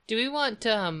Do we want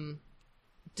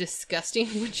disgusting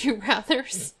would you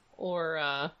rathers?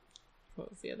 Or what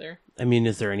was the other? I mean,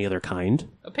 is there any other kind?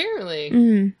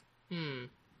 Apparently.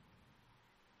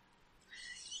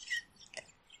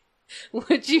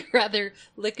 Would you rather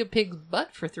lick a pig's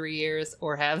butt for 3 years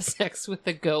or have sex with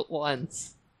a goat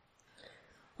once?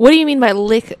 What do you mean by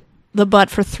lick the butt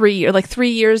for 3 years? Like 3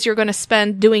 years you're going to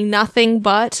spend doing nothing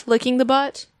but licking the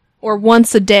butt? Or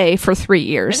once a day for 3 I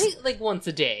years? think like once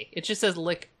a day. It just says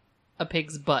lick a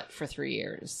pig's butt for 3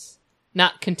 years.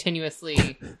 Not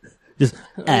continuously. Just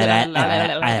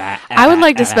I would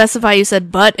like to specify you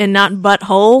said butt and not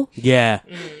butthole. yeah.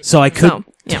 So I could So,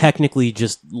 yeah. technically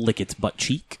just lick its butt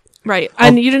cheek. Right.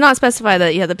 And you do not specify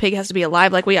that, the pig has to be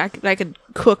alive. Like I could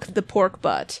cook the pork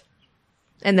butt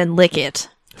and then lick it.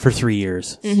 For 3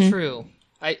 years. True.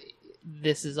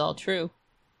 This is all true.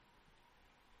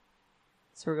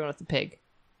 So we're going with the pig.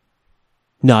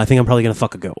 No, I think I'm probably going to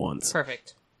fuck a goat once.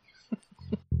 Perfect.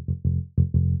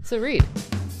 So Reed.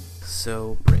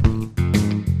 So, Brittany,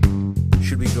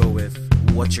 should we go with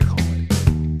whatchamacallit?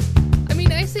 I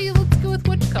mean, I say let's go with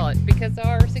whatchamacallit because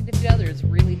our significant others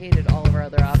really hated all of our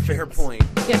other options. Fair point.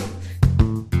 Yeah.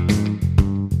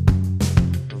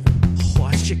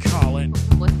 Whatchamacallit?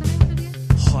 What's the name of it again?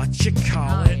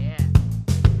 Whatchamacallit?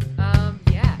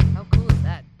 Yeah. How cool is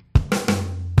that?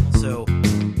 Also,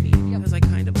 because I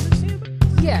kind of understand.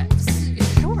 Yeah,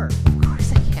 sure. Of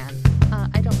course I can.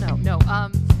 I don't know. No,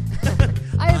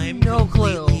 I have no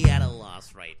clue. at a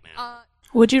loss right now.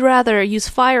 Would you rather use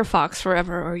Firefox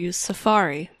forever or use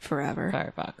Safari forever?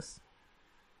 Firefox.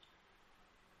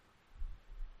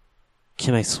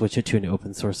 Can I switch it to an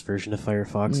open source version of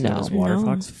Firefox? No. Not as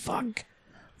Waterfox? Fuck.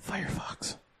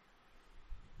 Firefox.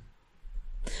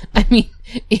 I mean,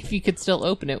 if you could still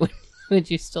open it,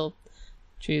 would you still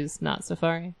choose not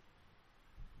Safari?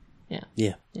 Yeah.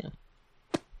 Yeah. Yeah.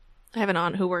 I have an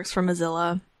aunt who works for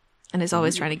Mozilla and is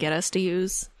always trying to get us to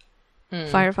use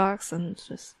Firefox, and it's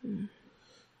just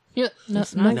Yeah. No,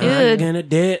 It's not no. good. Not gonna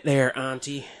do it there,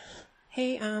 Auntie.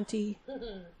 Hey, Auntie.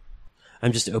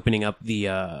 I'm just opening up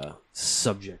the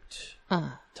subject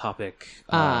topic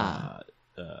generator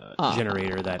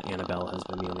that Annabelle has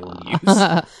been the only one to use.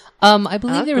 I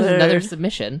believe there was another Awkward.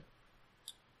 submission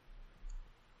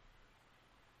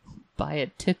by a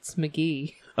Tits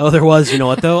McGee. Oh, there was. You know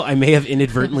what, though? I may have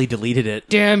inadvertently deleted it.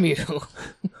 Damn you!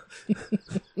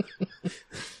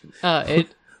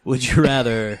 Would you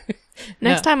rather...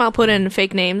 next time I'll put in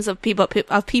fake names of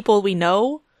people we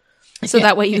know, so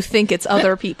that way you think it's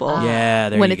other people. Yeah,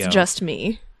 there when you it's go. just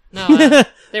me. No,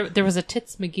 there was a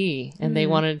Tits McGee, and they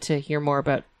wanted to hear more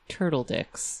about turtle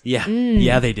dicks. Yeah,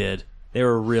 yeah, they did. They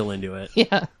were real into it.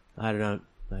 Yeah. I don't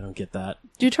get that.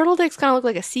 Do turtle dicks kind of look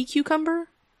like a sea cucumber?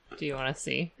 Do you want to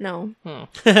see? No.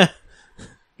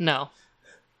 No.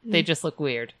 They just look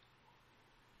weird.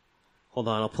 Hold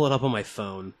on, I'll pull it up on my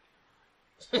phone.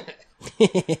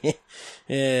 Yeah,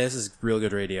 this is real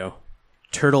good radio.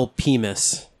 Turtle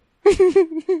penis.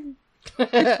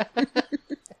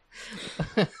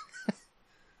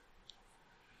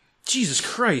 Jesus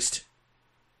Christ.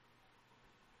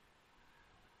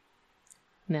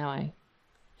 Now I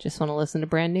just want to listen to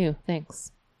brand new.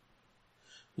 Thanks.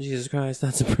 Jesus Christ,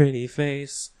 that's a pretty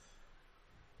face.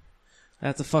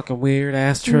 That's a fucking weird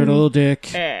ass turtle dick.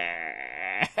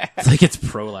 It's like it's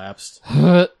prolapsed.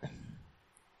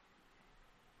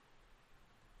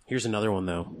 Here's another one,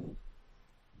 though.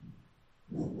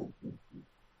 I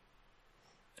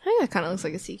think that kind of looks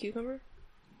like a sea cucumber.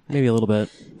 Maybe a little bit.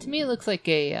 To me, it looks like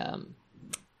a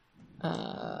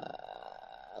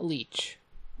leech.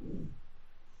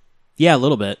 Yeah, a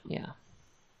little bit. Yeah.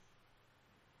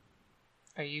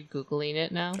 Are you Googling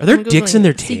it now? Are there I'm dicks Googling in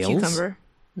their sea tails? cucumber.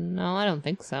 No, I don't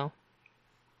think so.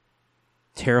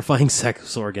 Terrifying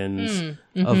sex organs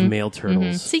of male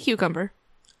turtles. Sea cucumber.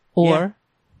 Or Yeah.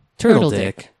 turtle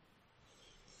dick.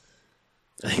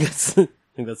 I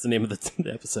think that's the name of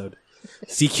the episode.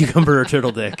 Sea cucumber or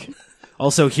turtle dick.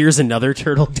 Also, here's another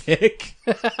turtle dick.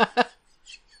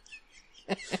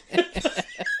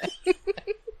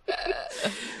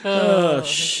 Oh,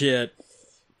 shit.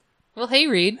 Well, hey,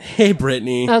 Reed. Hey,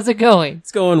 Brittany. How's it going?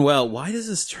 It's going well. Why does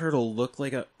this turtle look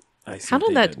like a... I see How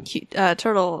what did they that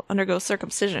turtle undergo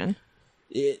circumcision?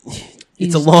 It's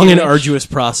He's a long and Jewish. arduous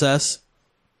process.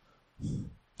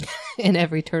 In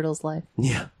every turtle's life.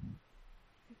 Yeah.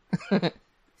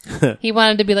 He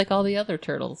wanted to be like all the other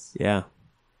turtles. Yeah.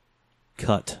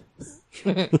 Cut.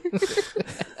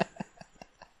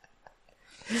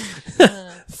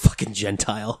 Fucking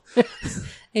Gentile.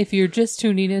 If you're just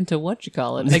tuning into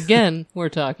whatchamacallit, again, we're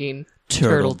talking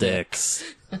Turtle dicks.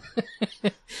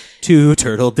 2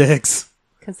 turtle dicks.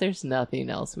 Because there's nothing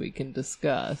else we can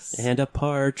discuss. And a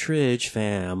partridge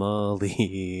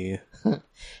family.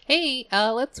 Hey,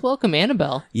 let's welcome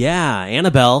Annabelle. Yeah,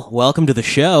 Annabelle, welcome to the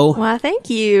show. Well, thank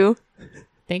you.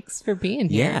 Thanks for being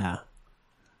here. Yeah.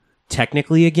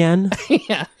 Technically again,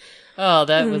 Yeah. Oh,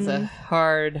 that was a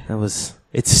hard...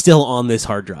 it's still on this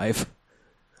hard drive.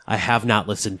 I have not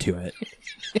listened to it.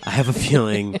 I have a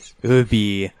feeling it would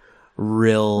be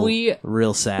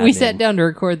real sad. We sat down to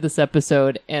record this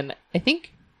episode, and I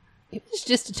think it was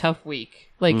just a tough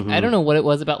week. Like, I don't know what it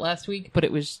was about last week, but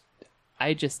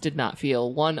I just did not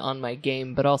feel, one, on my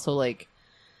game, but also, like,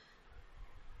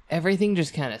 everything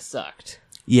just kind of sucked.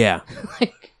 Yeah.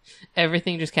 Like,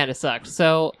 everything just kind of sucked.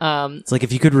 So, It's like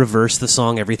if you could reverse the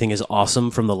song Everything is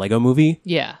Awesome from the Lego movie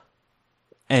yeah.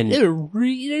 and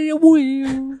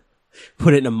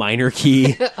put it in a minor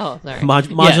key, Oh, sorry.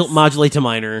 Yes. modulate to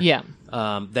minor, Yeah,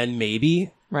 then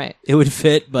maybe right. it would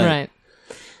fit, but Right.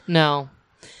 No.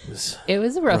 It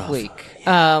was a rough week.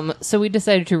 So we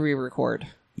decided to re-record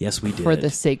yes, we did. for the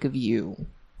sake of you,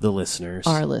 the listeners.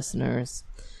 our listeners.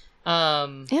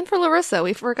 And for Larissa,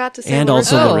 we forgot to say And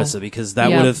Larissa. also Oh. Larissa, because that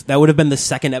Yeah. would have been the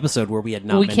second episode where we had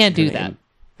not We mentioned can't her do name. that.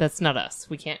 That's not us.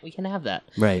 We can't have that.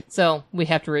 Right. So we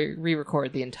have to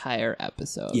re-record the entire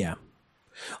episode. Yeah.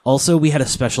 Also, we had a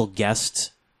special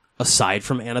guest aside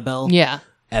from Annabelle. Yeah.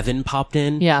 Evan popped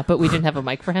in. Yeah, but we didn't have a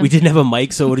mic for him. We didn't have a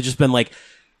mic, so it would have just been like,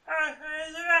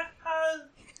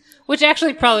 Which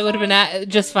actually probably would have been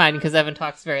just fine because Evan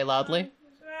talks very loudly.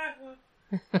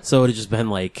 so it would have just been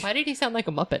like, Why did he sound like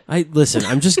a Muppet?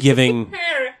 I'm just giving.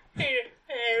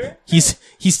 He's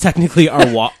technically our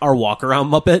walk around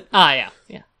Muppet. Ah, yeah.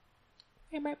 Yeah.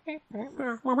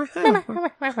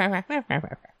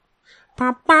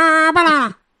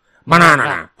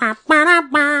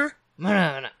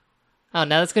 Oh,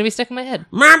 now that's going to be stuck in my head.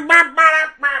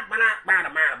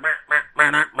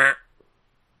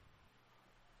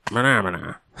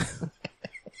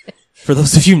 For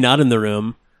those of you not in the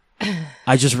room,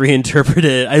 I just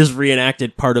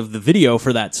reenacted part of the video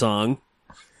for that song.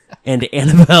 And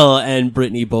Annabelle and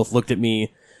Brittany both looked at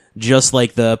me just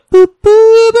like the boop,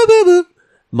 boop, boop, boop, boop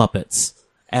Muppets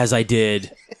as I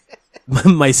did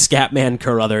my Scatman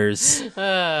Carruthers.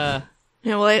 Yeah,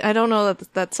 well, I don't know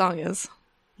what that song is.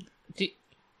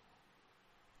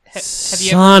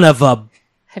 Son of a...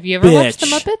 Have you ever watched the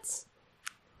Bitch. Muppets?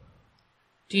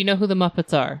 Do you know who the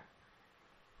Muppets are?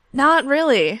 Not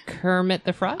really. Kermit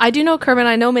the Frog? I do know Kermit.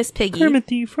 I know Miss Piggy.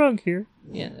 the Frog here.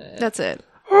 Yeah. That's it.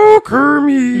 Oh,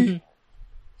 Kermit!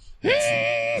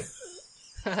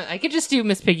 I could just do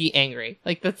Miss Piggy angry.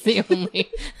 Like, that's the only...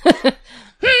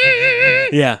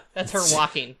 Yeah. That's her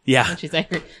walking. Yeah. When she's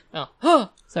angry.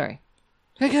 Oh, sorry.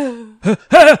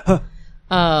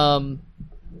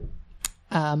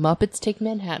 Muppets Take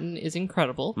Manhattan is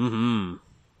incredible. Mm-hmm.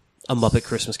 A Muppet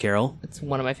Christmas Carol. It's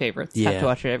one of my favorites. Yeah. Have to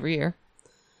watch it every year.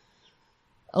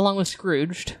 Along with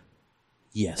Scrooged.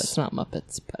 Yes. It's not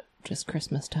Muppets, but just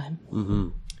Christmas time. Mm-hmm.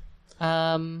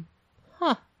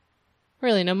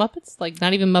 Really, no Muppets? Like,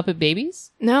 not even Muppet Babies?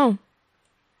 No.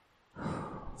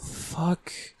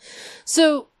 Fuck.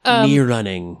 So, Me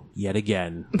running yet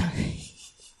again.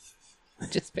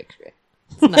 just picture it.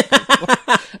 It's not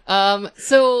cool.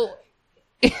 So,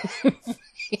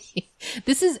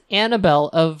 this is Annabelle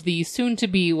of the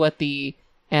soon-to-be what the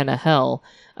Anna Hell.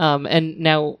 And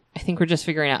now I think we're just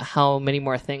figuring out how many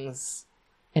more things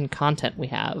and content we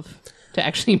have to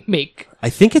actually make. I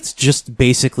think it's just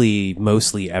basically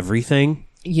mostly everything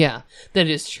Yeah, that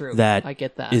is true. that I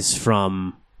get that. is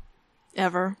from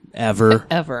Ever. ever.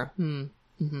 Ever.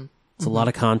 It's a lot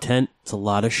of content. It's a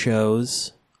lot of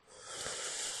shows.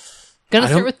 Gonna I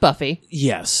start don't- with Buffy.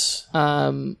 Yes.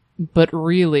 But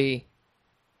really,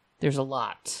 there's a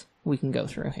lot we can go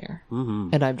through here. Mm-hmm.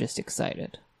 And I'm just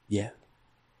excited Yeah.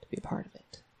 to be a part of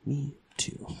it. Me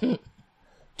too.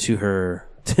 To her,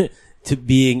 to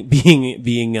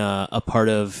being a part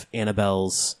of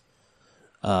Annabelle's.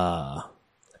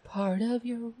 Part of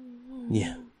your...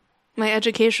 Yeah. My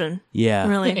education. Yeah.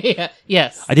 Really. Yeah.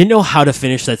 Yes. I didn't know how to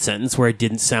finish that sentence where it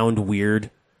didn't sound weird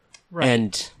Right.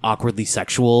 and awkwardly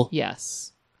sexual,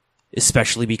 Yes.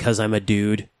 especially because I'm a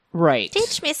dude. Right.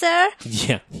 Teach me, sir.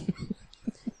 Yeah.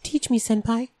 Teach me,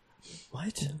 senpai.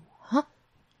 What? Huh?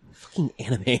 Fucking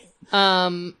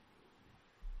anime.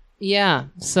 Yeah.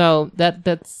 So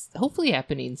that's hopefully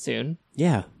happening soon.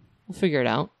 Yeah. We'll figure it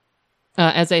out.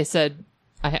 As I said,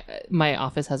 my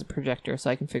office has a projector, so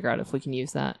I can figure out if we can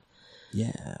use that.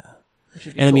 Yeah. Which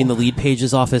would be And I mean, cool. the lead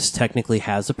page's office technically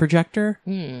has a projector.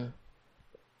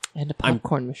 And a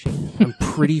popcorn machine. I'm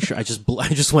pretty sure I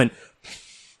just went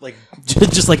like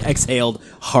just like exhaled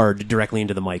hard directly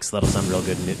into the mic, so that'll sound real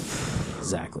good.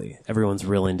 Exactly. Everyone's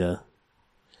real into.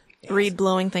 Reed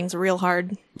blowing things real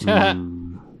hard. But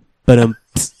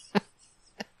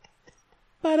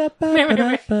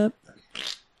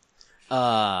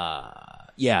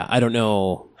yeah, I don't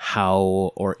know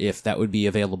how or if that would be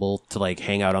available to like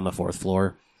hang out on the 4th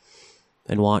floor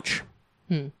and watch.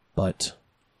 But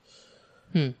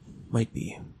might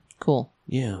be. Cool.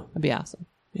 Yeah. That'd be awesome.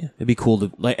 Yeah. It'd be cool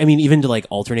to like, I mean, even to like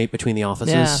alternate between the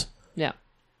offices. Yeah.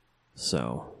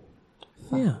 So,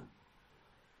 yeah.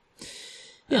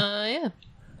 Yeah.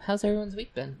 How's everyone's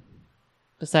week been?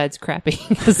 Besides crappy.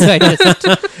 So I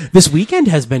just, This weekend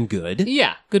has been good.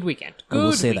 yeah, good weekend. I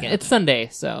will Good say weekend. that. It's Sunday,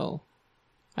 so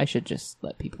I should just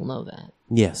let people know that.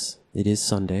 Yes, it is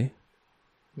Sunday.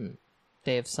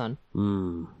 Day of sun.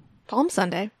 Palm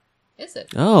Sunday. Is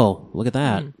it? Oh, look at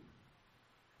that.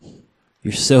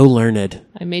 You're so learned.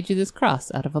 I made you this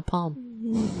cross out of a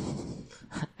palm.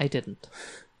 I didn't.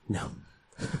 No.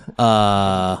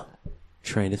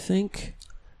 Trying to think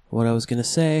what I was going to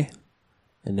say,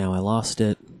 and now I lost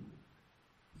it.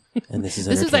 And this is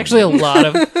This is entertaining. actually a lot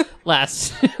of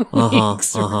last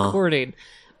week's recording.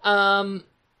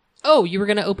 Oh, you were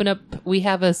going to open up. We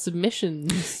have a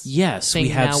submissions. Yes, we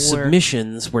thing have now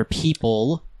submissions where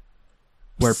people,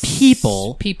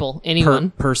 People,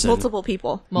 anyone. person, Multiple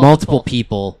people. multiple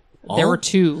people. There all- were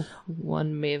 2.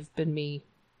 One may have been me,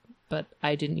 but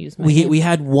I didn't use my name. We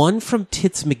had one from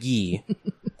Tits McGee,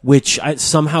 which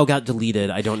somehow got deleted.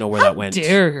 I don't know where that went.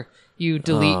 Dare you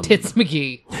delete Tits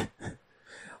McGee?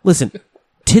 Listen,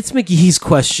 Tits McGee's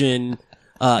question,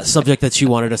 subject that she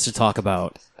wanted us to talk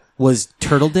about was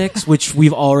turtle dicks, which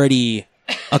we've already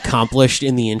accomplished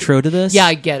in the intro to this. Yeah,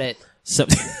 I get it. So,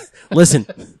 listen,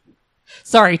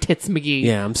 Sorry, Tits McGee.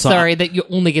 Yeah, I'm sorry. Sorry that you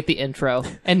only get the intro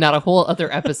and not a whole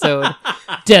other episode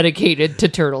dedicated to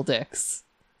turtle dicks.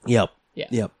 Yep. Yeah.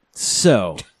 Yep.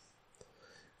 So,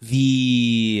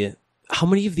 how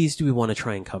many of these do we want to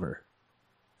try and cover?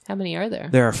 How many are there?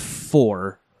 There are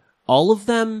 4. All of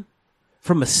them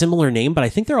from a similar name, but I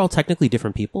think they're all technically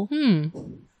different people.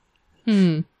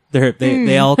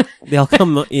 They all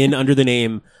come in under the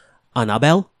name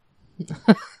Annabelle.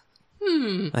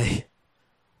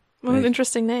 What an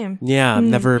interesting name. Yeah, I've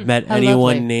never met How anyone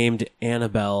lovely. named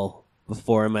Annabelle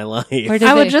before in my life. Where did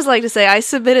I would they- just like to say I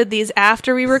submitted these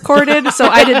after we recorded, so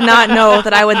I did not know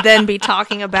that I would then be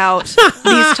talking about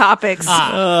these topics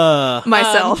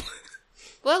myself.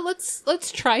 Well,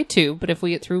 let's try 2, but if we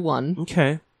get through 1,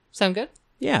 Okay. sound good?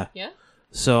 Yeah. Yeah.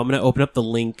 So I'm going to open up the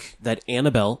link that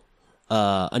Annabelle,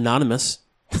 anonymous,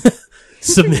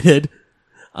 submitted,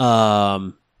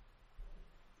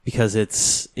 because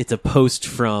it's a post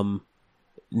from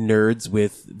Nerds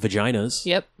with Vaginas.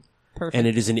 Yep. Perfect. And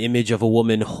it is an image of a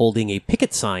woman holding a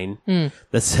picket sign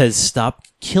that says, "Stop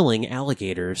killing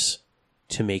alligators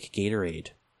to make Gatorade."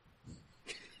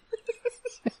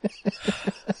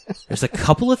 There's a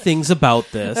couple of things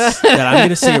about this that I'm going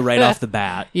to say right off the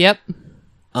bat. Yep.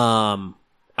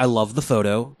 I love the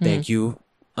photo. Thank you,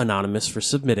 Anonymous, for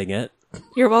submitting it.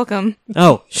 You're welcome.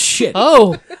 Oh, shit.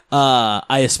 Oh,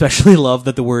 I especially love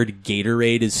that the word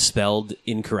Gatorade is spelled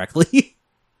incorrectly.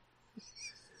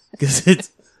 Because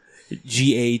it's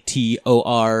Gatoraid.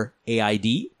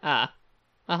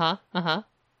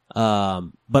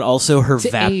 But also her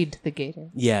to aid the gator.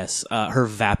 Yes, her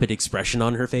vapid expression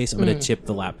on her face. I'm going to tip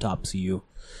the laptop so you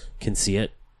can see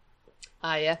it.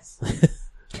 Ah, yes.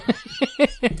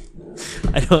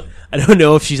 I don't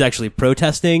know if she's actually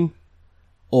protesting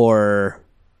or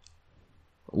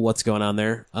what's going on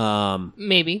there.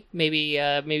 Maybe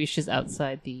she's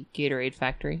outside the Gatorade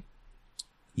factory.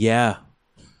 Yeah.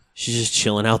 She's just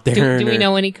chilling out there. Do we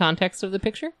know any context of the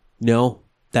picture? No.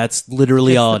 That's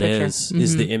literally Just all it the picture.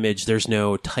 is the image. There's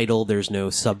no title, there's no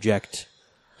subject.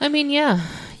 I mean, yeah.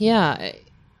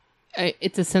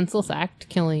 It's a senseless act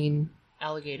killing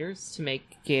alligators to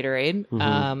make Gatorade,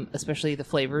 especially the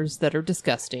flavors that are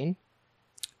disgusting.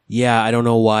 Yeah, I don't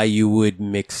know why you would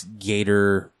mix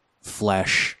gator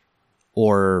flesh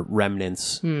or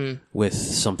remnants with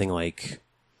something like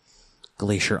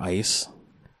glacier ice.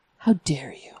 How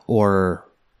dare you? Or,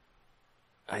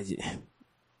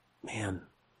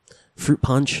 fruit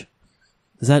punch.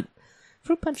 Is that,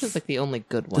 Fruit punch is like the only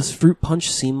good one. does fruit punch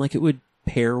seem like it would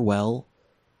pair well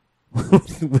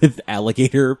with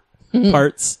alligator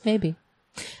parts? Maybe.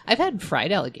 I've had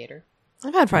fried alligator.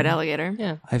 I've had fried alligator.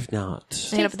 Yeah. I've not.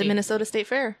 I ate up at the Tasty. Minnesota State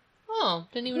Fair. Oh,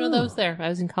 didn't even know that was there. I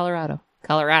was in Colorado.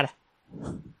 Colorado.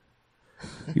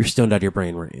 You're stoned out of your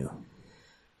brain, weren't you?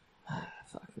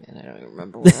 Fuck, man, I don't even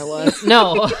remember where I was.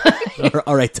 No.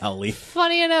 All right, Towley.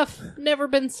 Funny enough, never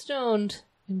been stoned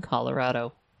in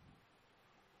Colorado.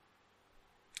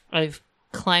 I've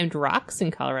climbed rocks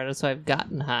in Colorado, so I've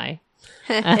gotten high.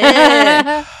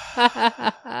 I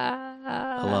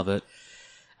love it.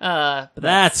 But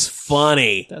That's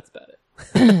funny. that's about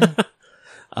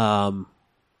it.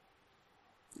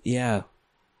 Yeah.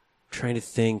 Trying to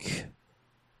think.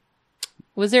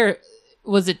 Was it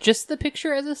just the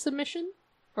picture as a submission?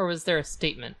 Or was there a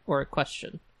statement or a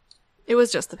question? It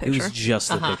was just the It picture. was just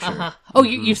the picture. Oh,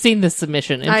 you've seen this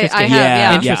submission. I Interesting. have,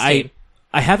 yeah. Interesting.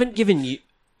 I haven't given you.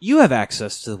 You have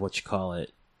access to what you call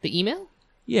it. The email?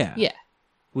 Yeah. Yeah.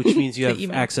 Which means you have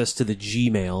email. access to the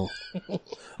Gmail.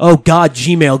 Oh God,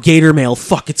 Gmail, Gator Mail.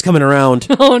 Fuck, it's coming around.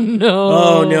 Oh no.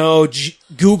 Oh no,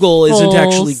 Google isn't Full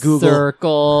actually Google.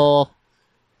 Circle.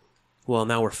 Well,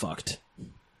 now we're fucked.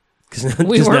 Because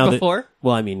We were before?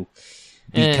 Well, I mean,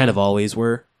 we kind of always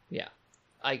were. Yeah.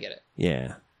 I get it.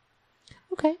 Yeah.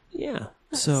 Okay. Yeah.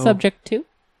 So Subject 2.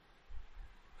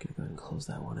 gonna go ahead and close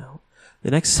that one out.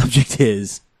 The next subject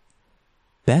is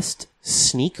best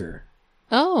sneaker.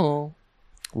 Oh.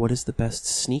 What is the best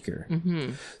sneaker?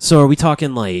 Mm-hmm. So are we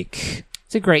talking like?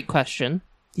 It's a great question.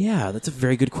 Yeah, that's a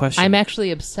very good question. I'm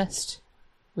actually obsessed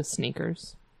with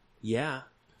sneakers yeah,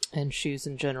 and shoes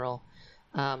in general.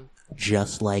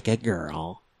 just like a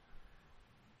girl.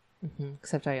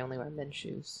 Except I only wear men's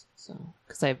shoes. So,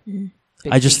 because I have big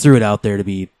I just feet. threw it out there to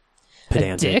be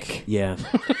pedantic. dick? Yeah,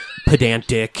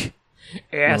 pedantic.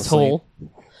 Asshole.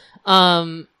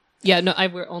 Yeah, no,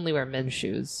 only wear men's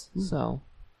shoes. So,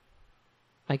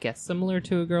 I guess similar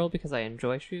to a girl because I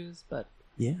enjoy shoes, but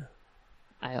Yeah.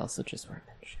 I also just wear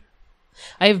men's shoes.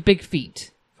 I have big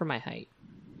feet for my height,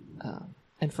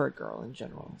 and for a girl in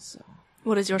general. So,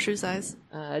 What is your shoe size?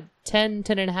 10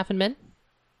 and a half in men.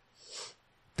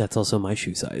 That's also my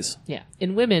shoe size. Yeah,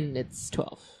 in women it's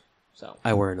 12. So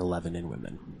I wear an 11 in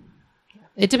women.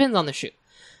 it depends on the shoe,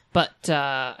 but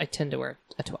I tend to wear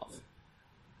a 12,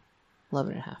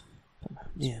 11 and a half.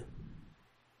 Yeah.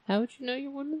 How would you know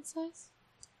your women's size?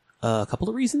 A couple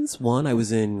of reasons. One, I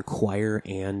was in choir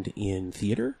and in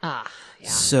theater. Yeah.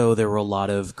 So there were a lot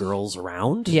of girls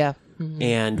around. Yeah.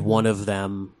 And one of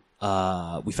them,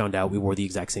 we found out we wore the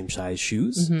exact same size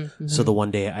shoes. So the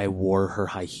one day I wore her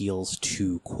high heels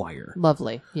to choir.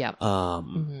 Lovely. Yeah.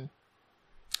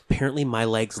 Apparently my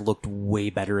legs looked way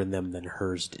better in them than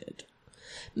hers did.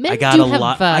 Men I got do a have,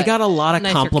 lot. I got a lot of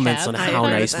nicer compliments on calves. how I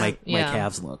nice heard my that. Yeah.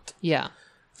 calves looked. Yeah.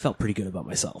 Felt pretty good about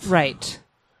myself. Right.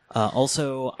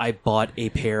 Also, I bought a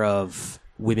pair of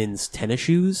women's tennis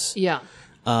shoes. Yeah.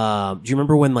 Do you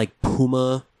remember when like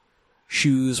Puma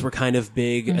shoes were kind of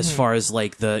big as far as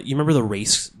like you remember the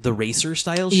racer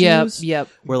style shoes? Yep.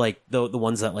 Where like the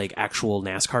ones that like actual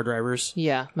NASCAR drivers?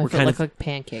 Yeah. My We're foot kind looked of- like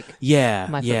pancake. Yeah.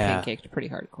 My foot yeah. pancaked pretty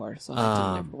hardcore, so I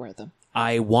didn't ever wear them.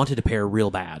 I wanted a pair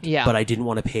real bad. Yeah. But I didn't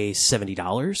want to pay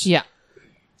 $70. Yeah.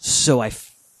 So I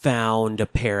found a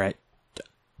pair at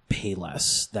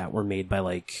Payless that were made by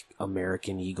like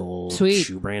American Eagle Sweet.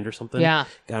 shoe brand or something. Yeah.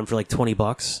 Got them for like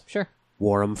 $20. Sure.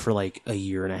 Wore them for like a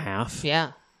year and a half.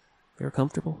 Yeah. They were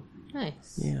comfortable.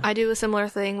 Nice. Yeah. I do a similar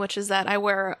thing, which is that I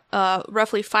wear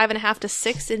roughly 5.5 to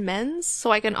 6 in men's,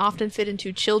 so I can often fit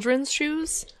into children's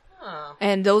shoes,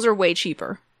 and those are way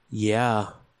cheaper.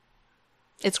 Yeah.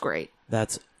 It's great.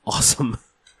 That's awesome.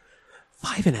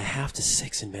 5.5 to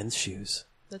 6 in men's shoes.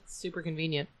 That's super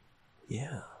convenient.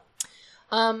 Yeah.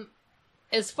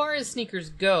 As far as sneakers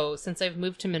go, since I've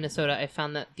moved to Minnesota, I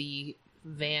found that the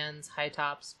Vans high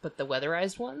tops, but the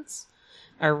weatherized ones,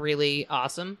 are really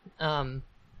awesome.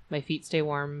 My feet stay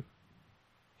warm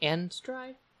and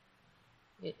dry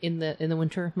in the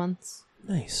winter months.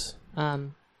 Nice.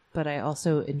 But I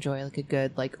also enjoy like a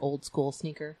good like old school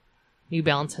sneaker. New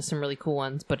Balance has some really cool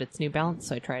ones, but it's New Balance,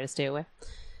 so I try to stay away.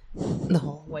 The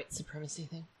whole white supremacy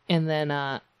thing. And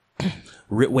then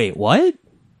Wait, what?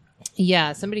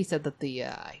 yeah, somebody said that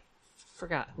I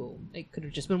forgot who. It could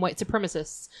have just been white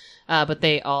supremacists, but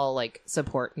they all like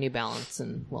support New Balance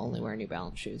and will only wear New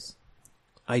Balance shoes.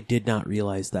 I did not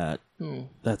realize that.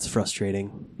 That's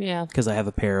frustrating. Yeah, Because I have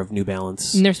a pair of New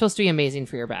Balance. and they're supposed to be amazing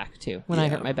for your back too. When I Yeah.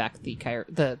 hurt my back,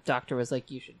 the doctor was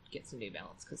like, "You should get some New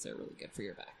Balance because they're really good for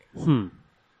your back."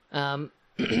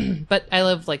 But I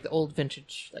love like the old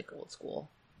vintage, like old school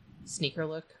sneaker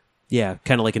look. Yeah,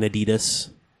 kind of like an Adidas.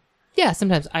 Yeah,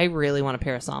 sometimes I really want a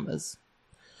pair of Sambas,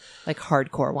 like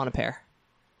hardcore want a pair.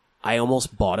 I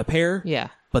almost bought a pair. Yeah,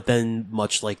 But then,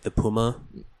 much like the Puma,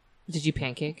 did you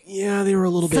pancake? yeah, they were a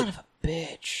little Son bit. of a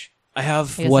bitch. I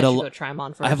have I guess what I a should lo- go try 'em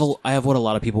on first. I have what a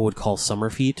lot of people would call summer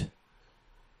feet.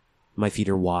 My feet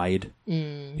are wide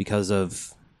because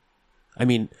of. I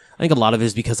mean, I think a lot of it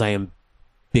is because I am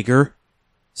bigger,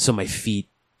 so my feet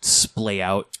splay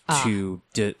out to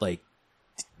like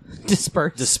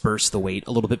disperse. disperse the weight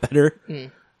a little bit better.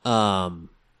 Yeah.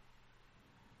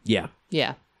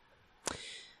 Yeah.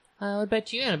 What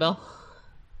about you, Annabelle?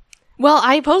 Well,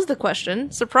 I posed the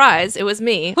question. Surprise, it was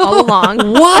me all along.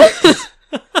 What?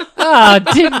 Oh,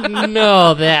 didn't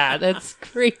know that. That's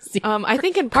crazy. I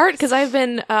think in part because I've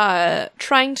been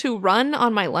trying to run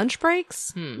on my lunch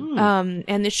breaks,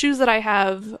 and the shoes that I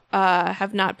have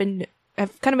not been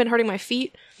have kind of been hurting my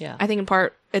feet. Yeah. I think in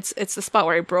part it's the spot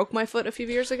where I broke my foot a few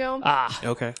years ago.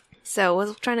 Okay. So I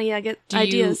was trying to get Do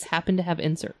ideas. you happen to have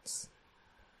inserts?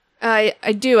 I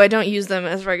do. I don't use them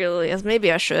as regularly as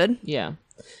maybe I should. Yeah.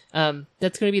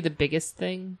 That's going to be the biggest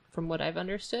thing from what I've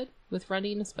understood with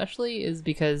running, especially, is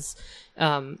because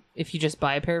if you just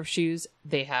buy a pair of shoes,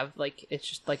 they have it's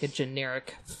just like a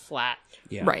generic flat.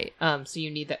 Yeah. Right. So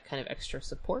you need that kind of extra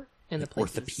support in the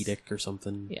places. Orthopedic or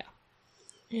something. Yeah.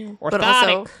 But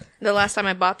also, the last time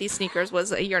I bought these sneakers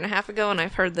was a year and a half ago, and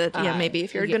I've heard that maybe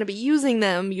if you're going to be using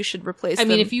them, you should replace them. I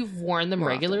mean, if you've worn them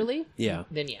regularly, Yeah.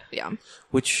 then yeah. Yeah.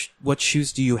 What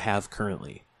shoes do you have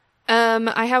currently?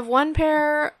 I have one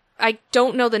pair. I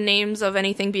don't know the names of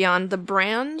anything beyond the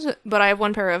brand, but I have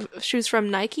one pair of shoes from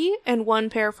Nike and one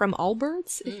pair from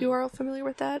Allbirds, if you are familiar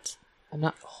with that. I'm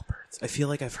not. I feel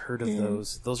like I've heard of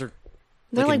those. Those are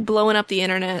They're like blowing up the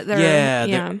internet.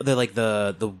 They're, they're like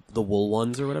the wool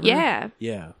ones or whatever. Yeah.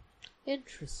 Yeah.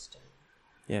 Interesting.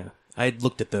 Yeah. I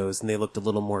looked at those and they looked a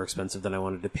little more expensive than I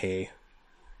wanted to pay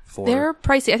for. They're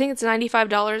pricey. I think it's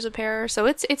 $95 a pair, so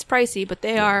it's pricey, but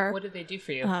they are. What did they do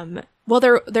for you? Well,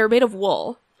 they're made of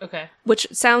wool, Okay. which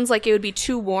sounds like it would be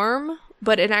too warm,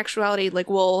 but in actuality, like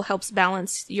wool helps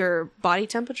balance your body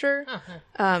temperature.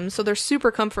 So they're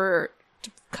super comfortable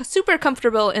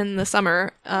in the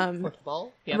summer,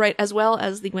 Portable. Yep. right, as well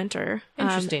as the winter.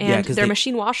 Interesting. And Yeah, 'cause they're they-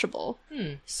 machine washable.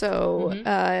 So,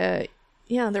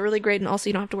 yeah, they're really great, and also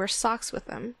you don't have to wear socks with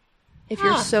them if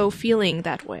you're so feeling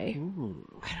that way.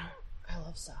 I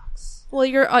love socks. Well,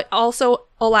 you're also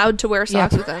allowed to wear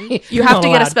socks with them. You You're have not to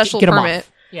get a allowed. special Get 'em off. permit,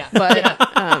 Yeah.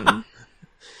 but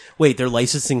Wait, they're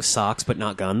licensing socks but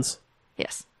not guns?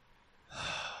 yes.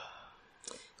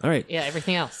 All right. Yeah.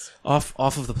 Everything else. Off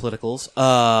of the politicals.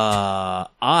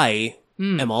 I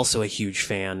am also a huge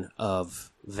fan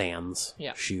of Vans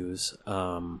shoes.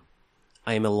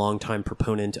 I am a longtime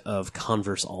proponent of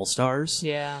Converse All-Stars.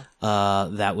 Yeah.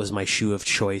 That was my shoe of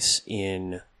choice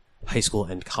in high school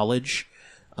and college.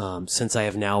 Since I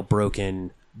have now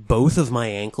broken both of my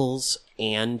ankles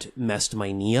and messed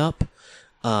my knee up,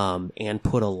 and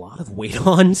put a lot of weight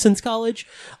on since college,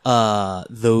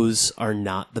 those are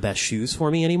not the best shoes for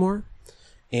me anymore.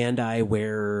 And I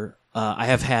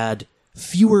have had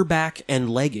fewer back and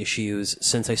leg issues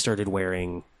since I started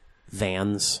wearing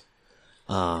Vans.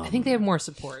 I think they have more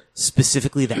support.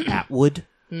 Specifically the Atwood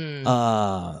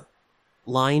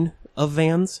line of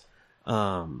Vans.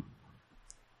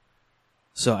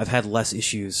 So I've had less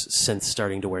issues since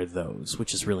starting to wear those,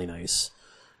 which is really nice.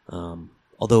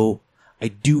 Although I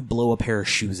do blow a pair of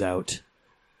shoes out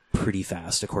pretty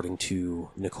fast, according to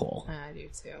Nicole. I do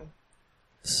too.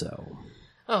 So,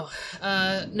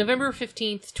 November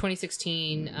 15th,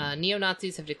 2016,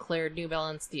 neo-Nazis have declared New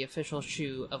Balance the official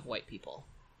shoe of white people.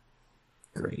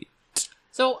 great.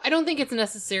 So I don't think it's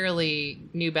necessarily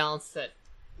New Balance that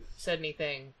said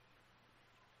anything.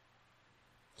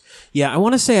 Yeah, I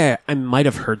want to say I might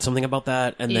have heard something about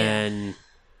that, and Yeah. then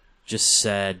just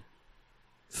said,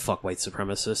 fuck white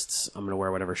supremacists, I'm going to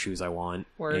wear whatever shoes I want,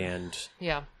 Word. and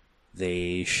Yeah.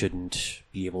 they shouldn't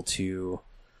be able to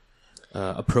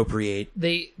appropriate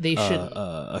They shouldn't.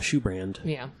 a shoe brand.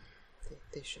 Yeah.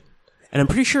 They shouldn't. And I'm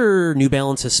pretty sure New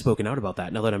Balance has spoken out about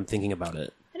that, now that I'm thinking about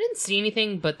it. I didn't see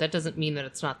anything, but that doesn't mean that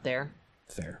it's not there.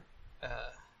 Fair.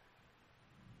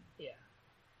 Yeah.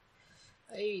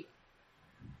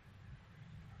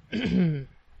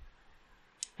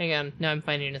 Hang on. Now I'm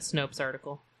finding a Snopes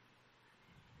article.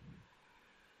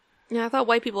 Yeah, I thought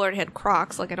white people already had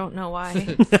Crocs. Like, I don't know why.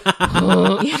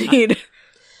 You need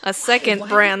a second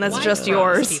brand that's Why just Crocs,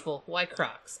 yours. People? Why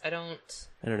Crocs? I don't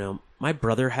know. My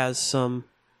brother has some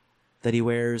that he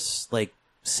wears, like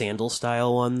sandal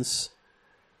style ones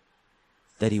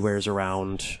that he wears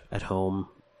around at home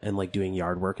and like doing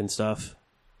yard work and stuff.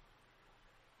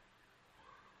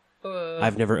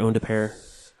 I've never owned a pair.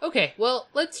 Okay, well,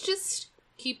 let's just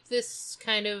keep this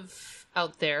kind of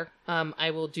out there. I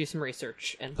will do some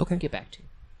research and get back to you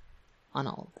on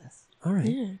all of this. All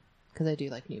right. Because I do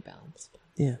like New Balance.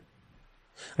 Yeah.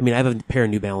 I mean, I have a pair of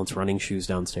New Balance running shoes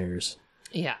downstairs,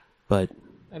 Yeah. but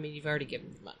I mean, you've already given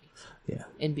me money. yeah,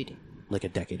 NBD. like a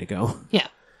decade ago. Yeah.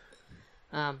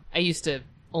 I used to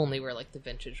only wear, like, the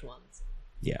vintage ones.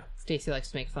 Yeah. Stacy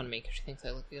likes to make fun of me because she thinks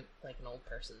I look like an old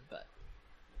person, but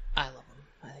I love them.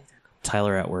 I think they're cool.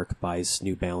 Tyler at work buys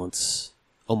New Balance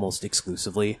almost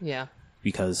exclusively Yeah.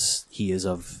 because he is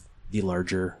of the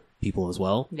larger people as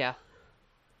well, Yeah.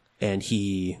 and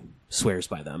he swears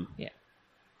by them. Yeah.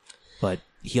 But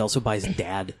he also buys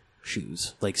dad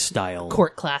shoes, like style.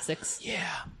 Court classics.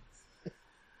 Yeah.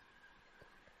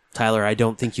 Tyler, I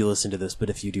don't think you listen to this, but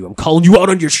if you do, I'm calling you out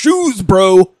on your shoes,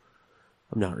 bro!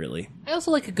 I'm not really. I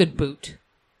also like a good boot.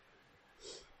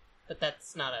 But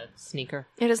that's not a sneaker.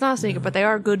 It is not a sneaker, but they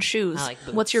are good shoes. I like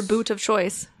boots. What's your boot of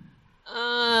choice?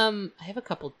 I have a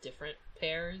couple different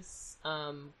pairs.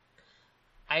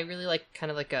 I really like kind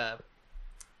of like a...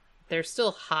 They're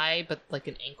still high, but like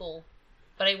an ankle.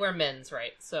 But I wear men's,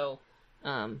 right? So,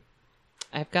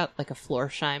 I've got like a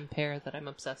Florsheim pair that I'm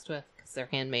obsessed with because they're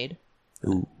handmade.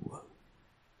 Ooh,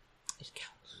 It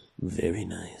counts. very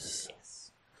nice. Yes.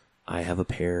 I have a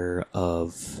pair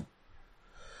of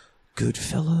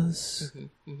Goodfellas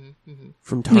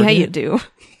from Target. Yeah, you do.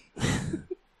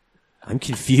 I'm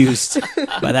confused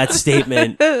by that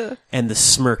statement and the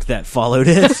smirk that followed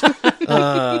it.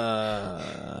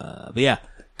 But yeah,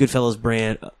 Goodfellas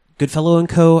brand, Goodfellow &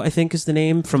 Co. I think is the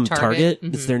name from Target.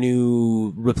 It's their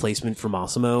new replacement for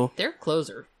Massimo. Their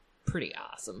clothes are pretty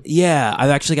awesome. Yeah,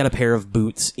 I've actually got a pair of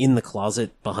boots in the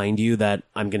closet behind you that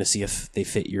I'm going to see if they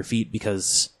fit your feet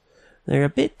because they're a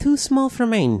bit too small for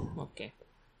mine. Okay.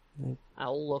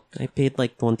 I'll look. I paid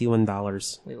like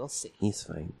 $21. We will see. He's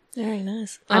fine. Very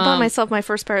nice. I bought myself my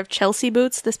first pair of Chelsea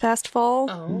boots this past fall.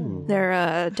 Oh.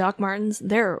 They're Doc Martens.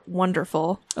 They're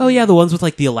wonderful. Oh yeah, the ones with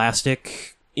like the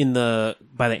elastic in the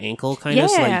by the ankle kind of,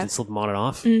 so that you Yeah. can slip them on and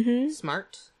off.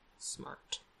 Smart.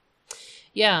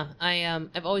 Yeah,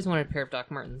 I've always wanted a pair of Doc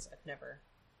Martens. I've never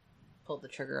pulled the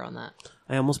trigger on that.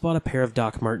 I almost bought a pair of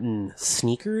Doc Marten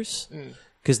sneakers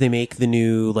because they make the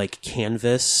new like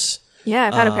canvas. Yeah,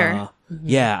 I've had a pair.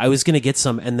 Yeah, I was gonna get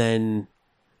some, and then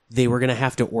they were gonna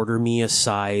have to order me a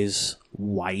size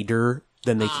wider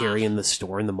than they carry in the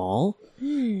store in the mall.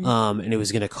 And it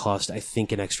was gonna cost, I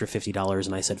think, an extra $50,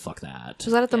 and I said, "Fuck that."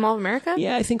 Was that at the Mall of America?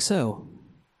 Yeah, I think so.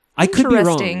 I could be wrong.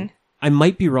 Interesting. I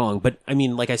might be wrong, but I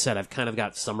mean, like I said, I've kind of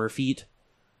got summer feet,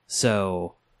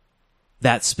 so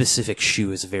that specific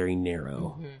shoe is very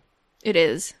narrow. It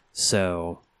is.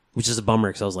 So, which is a bummer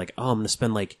because I was like, oh, I'm going to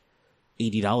spend like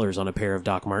 $80 on a pair of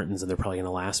Doc Martens, and they're probably going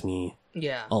to last me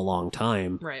Yeah. a long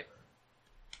time. Right.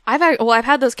 I've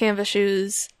had those canvas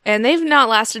shoes, and they've not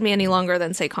lasted me any longer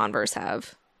than say Converse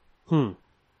have.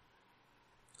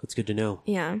 That's good to know.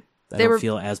 Yeah. I They don't were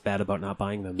feel as bad about not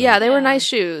buying them. Yeah, they were Yeah. nice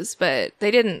shoes, but they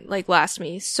didn't like last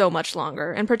me so much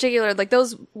longer. In particular, like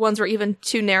those ones were even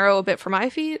too narrow a bit for my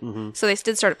feet, so they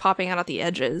did start popping out at the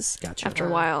edges Gotcha. after a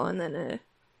while, and then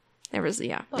there was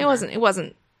it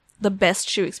wasn't the best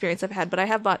shoe experience I've had, but I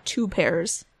have bought 2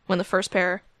 pairs when the first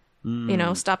pair,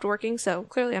 stopped working. So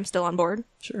clearly, I'm still on board.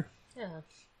 Sure. Yeah.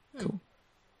 Cool.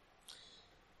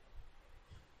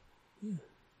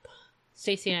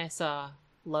 Stacey and I saw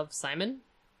Love, Simon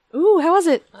Ooh, how was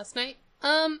it? last night.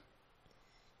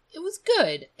 It was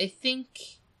good. I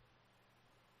think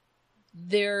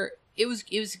it was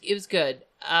good.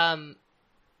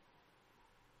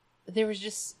 There was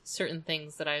just certain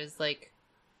things that I was like,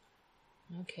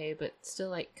 okay, but still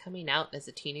like coming out as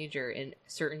a teenager in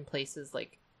certain places,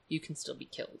 like you can still be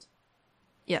killed.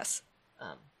 Yes.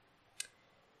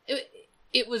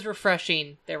 It was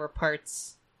refreshing. There were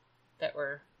parts that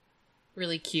were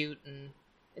really cute, and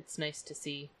it's nice to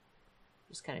see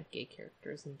just kind of gay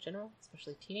characters in general,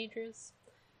 especially teenagers.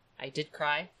 I did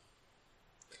cry,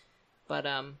 but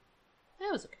that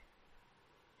was okay.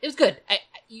 It was good.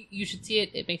 You should see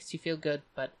it. It makes you feel good,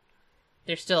 but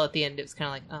there's still at the end. It was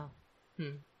kind of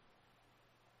like,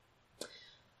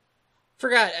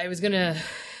 Forgot I was gonna.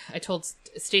 I told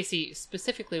Stacey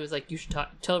specifically, was like, you should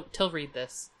tell Reed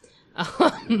this.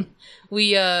 I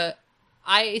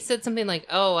said something like,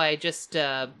 oh, I just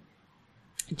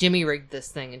Jimmy rigged this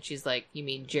thing, and she's like, you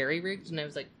mean Jerry rigged? And I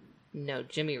was like, no,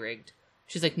 Jimmy rigged.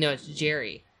 She's like, no, it's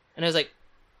Jerry. And I was like,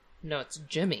 no, it's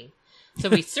Jimmy. So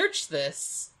we searched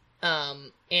this,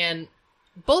 and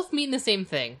both mean the same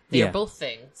thing. They are both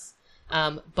things.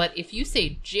 But if you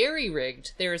say Jerry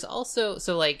rigged, there's also,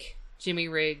 so like Jimmy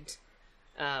rigged,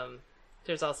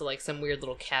 there's also like some weird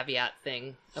little caveat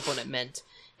thing of what it meant.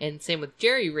 And same with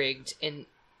Jerry rigged. And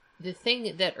the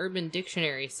thing that Urban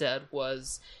Dictionary said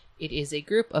was, it is a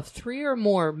group of 3 or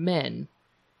more men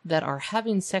that are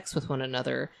having sex with one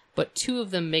another, but 2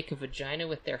 of them make a vagina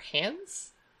with their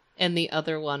hands, and the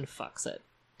other one fucks it.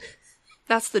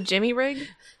 That's the Jimmy rig?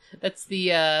 That's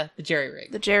the Jerry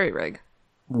rig. The Jerry rig.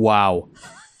 Wow.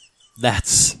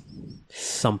 That's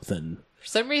something. For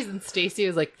some reason, Stacey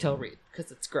was like, tell Reed,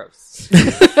 because it's gross.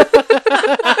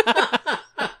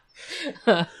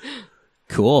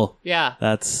 Cool. Yeah.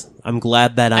 I'm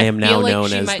glad that I am now feel like known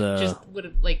she as might the... just would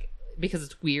have, like, because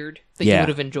it's weird that Yeah. you would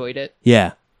have enjoyed it.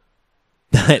 Yeah.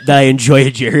 That I enjoy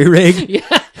a jerry rig.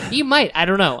 Yeah, you might. I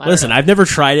don't know. Listen, I've never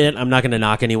tried it. I'm not going to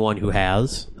knock anyone who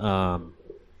has. I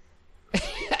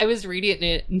was reading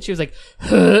it and she was like,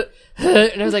 huh, huh,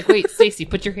 and I was like, wait, Stacey,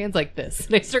 put your hands like this.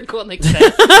 And I start going like that.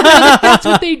 And I was like, that's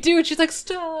what they do. And she's like,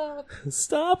 stop.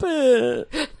 Stop it.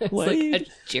 It's Why, like are you, a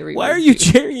jerry why rig are you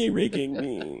too. jerry rigging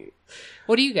me?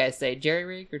 What do you guys say? Jerry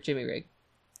rig or Jimmy rig?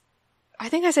 I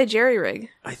think I say jerry rig.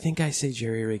 I think I say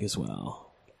jerry rig as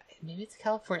well. Maybe it's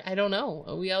California. I don't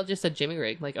know. We all just said Jimmy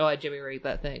rig. Like, oh, I Jimmy rigged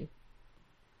that thing.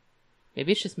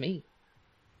 Maybe it's just me.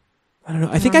 I don't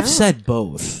know. I think I've said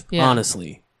both, Yeah.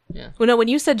 honestly. Yeah. Well, no, when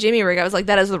you said Jimmy rig, I was like,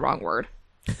 that is the wrong word.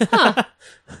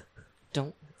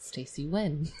 Don't Stacey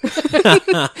win.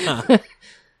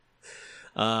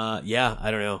 Yeah,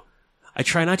 I don't know. I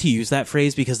try not to use that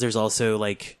phrase because there's also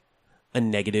like a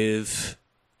negative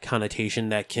connotation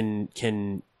that can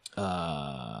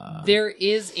There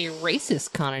is a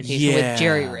racist connotation with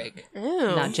jerry rig, Ew.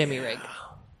 not Jimmy rig.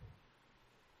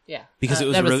 Yeah, because it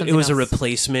was that it was something a else.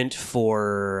 replacement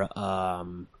for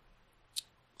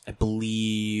I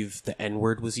believe the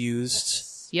N-word was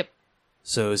used. Yep.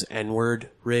 So it was N-word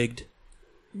rigged.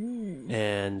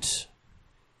 And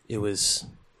it was...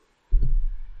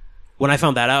 When I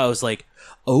found that out, I was like,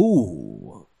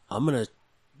 oh, I'm going to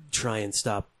try and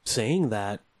stop saying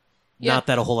that. Yeah. Not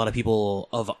that a whole lot of people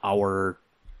of our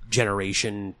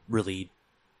generation really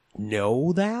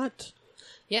know that.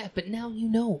 Yeah, but now you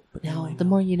know. now I The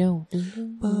more you know.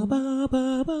 Ba, ba,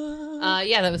 ba, ba.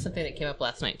 Yeah, that was something that came up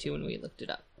last night too when we looked it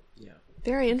up. Yeah.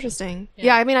 Very interesting. Yeah.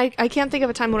 Yeah, I mean, I can't think of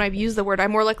a time when I've used the word.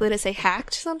 I'm more likely to say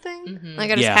hacked something.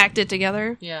 Like I just Yeah. hacked it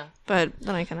together. Yeah. But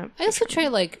then I kind of... I also try,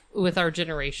 like, with our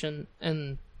generation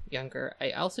and younger,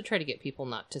 I also try to get people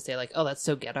not to say, like, oh, that's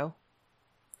so ghetto.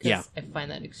 'Cause Yeah. I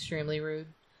find that extremely rude.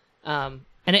 And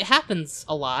it happens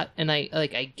a lot, and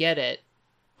I get it,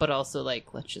 but also,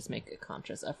 like, let's just make a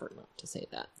conscious effort not to say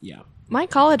that. Yeah. My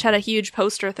college had a huge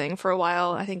poster thing for a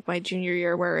while, I think my junior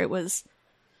year, where it was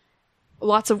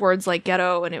lots of words like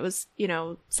ghetto, and it was, you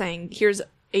know, saying, here's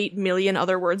 8 million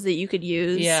other words that you could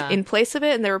use Yeah. in place of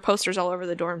it, and there were posters all over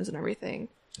the dorms and everything.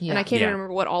 Yeah. And I can't Yeah. even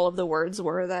remember what all of the words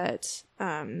were that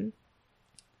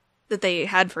that they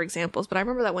had for examples, but I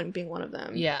remember that one being one of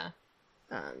them. Yeah.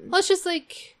 Well, it's just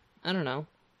like, I don't know.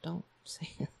 Don't say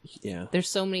it. Yeah. There's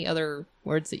so many other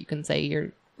words that you can say.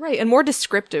 You're Right, and more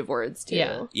descriptive words, too.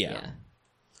 yeah. Yeah.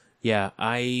 Yeah,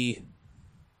 I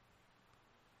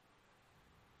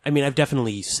mean, I've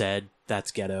definitely said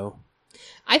that's ghetto.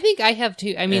 I think I have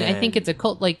too. I mean, I think And- it's a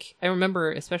cult. Like, I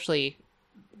remember, especially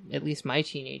at least my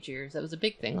teenage years, that was a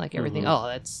big thing. Like, everything, oh,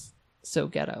 that's so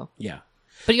ghetto. Yeah.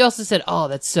 But you also said, oh,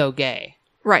 that's so gay.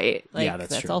 Right. Like, Yeah,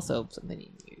 that's true. also something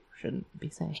you shouldn't be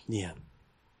saying. Yeah.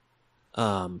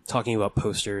 Talking about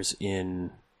posters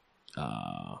in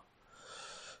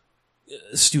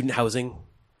student housing,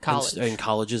 College. in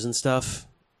colleges and stuff.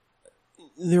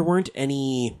 There weren't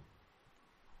any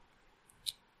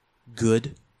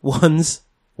good ones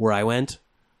where I went,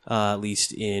 at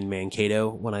least in Mankato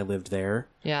when I lived there.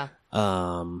 Yeah.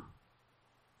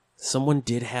 Someone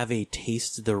did have a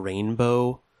Taste the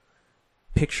Rainbow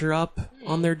picture up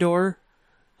on their door,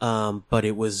 but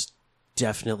it was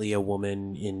definitely a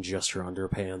woman in just her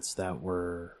underpants that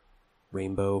were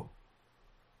rainbow.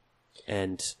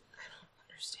 And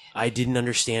I didn't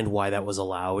understand why that was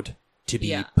allowed to be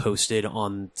Yeah. posted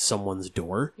on someone's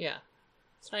door, Yeah.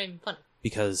 It's not even funny.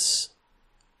 because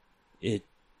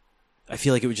I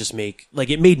feel like it would just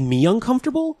it made me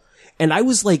uncomfortable. And I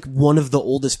was like one of the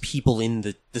oldest people in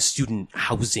the student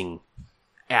housing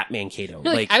at Mankato.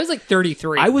 No, I was like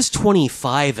 33. I was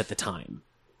 25 at the time,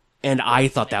 and I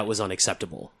thought that was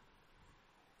unacceptable.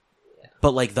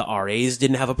 But like the RAs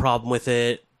didn't have a problem with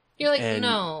it. You're like, and-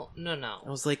 no. I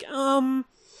was like,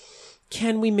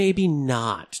 can we maybe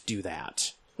not do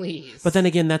that? Please. But then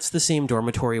again, that's the same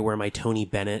dormitory where my Tony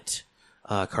Bennett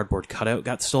cardboard cutout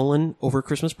got stolen over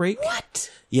Christmas break. What?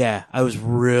 Yeah, I was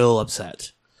real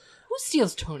upset. Who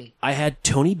steals Tony? I had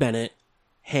Tony Bennett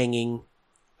hanging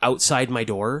outside my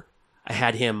door. I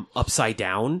had him upside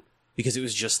down because it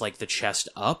was just like the chest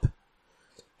up.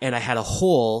 And I had a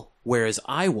hole whereas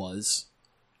I was,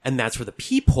 and that's where the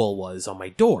peephole was on my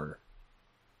door.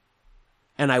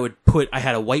 And I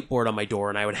had a whiteboard on my door,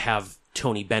 and I would have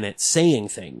Tony Bennett saying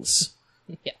things.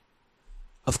 Yeah.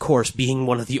 Of course, being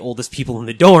one of the oldest people in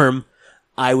the dorm,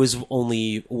 I was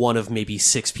only one of maybe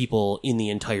 6 people in the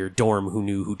entire dorm who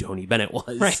knew who Tony Bennett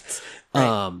was.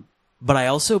 Right. But I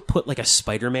also put like a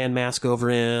Spider-Man mask over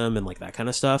him and like that kind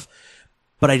of stuff.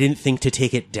 but I didn't think to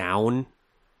take it down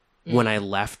when I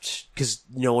left, because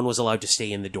no one was allowed to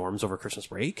stay in the dorms over Christmas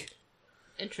break.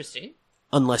 Interesting.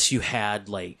 Unless you had,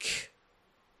 like,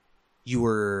 you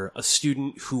were a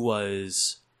student who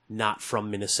was not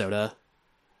from Minnesota.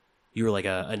 You were like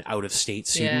an out-of-state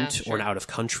student or an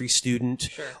out-of-country student.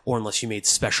 Sure. Or unless you made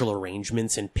special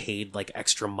arrangements and paid, like,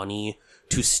 extra money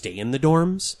to stay in the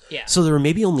dorms. Yeah. So there were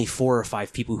maybe only 4 or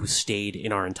 5 people who stayed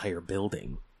in our entire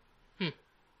building.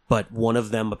 But one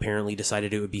of them apparently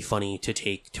decided it would be funny to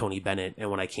take Tony Bennett,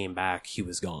 and when I came back, he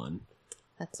was gone.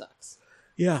 That sucks.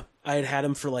 Yeah, I had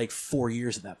him for like 4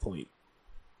 years at that point.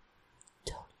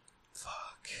 Tony.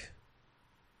 Fuck.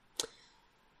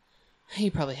 You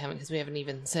probably haven't, because we haven't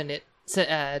even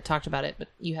talked about it, but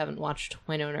you haven't watched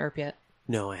Wynonna Earp yet.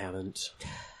 No, I haven't.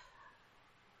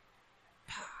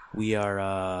 We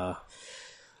are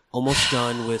almost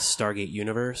done with Stargate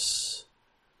Universe.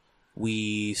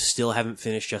 We still haven't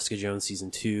finished Jessica Jones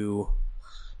Season 2.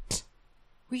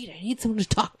 Reed, I need someone to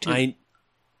talk to.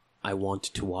 I want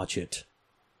to watch it.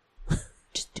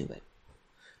 Just do it.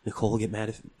 Nicole will get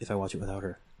mad if I watch it without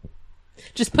her.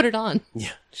 Just put it on.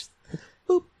 Yeah. Just,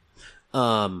 boop.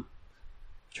 Trying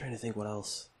to think what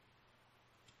else.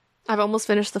 I've almost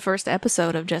finished the first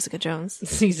episode of Jessica Jones.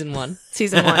 Season 1.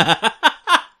 Season 1.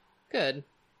 Good.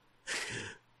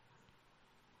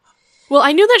 Well,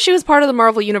 I knew that she was part of the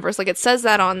Marvel Universe. Like, it says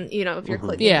that on, if you're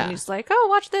clicking. Yeah. And you're just like, oh,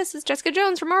 watch this. It's Jessica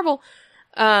Jones from Marvel.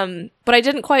 But I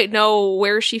didn't quite know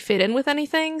where she fit in with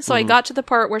anything. So I got to the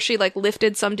part where she, like,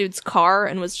 lifted some dude's car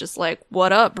and was just like,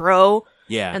 what up, bro?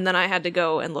 Yeah. And then I had to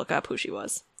go and look up who she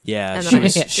was. Yeah, And she then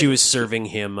was I- she was serving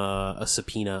him a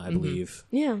subpoena, I believe,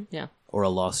 Yeah. Yeah. or a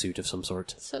lawsuit of some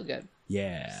sort. So good.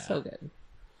 Yeah. So good.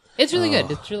 It's really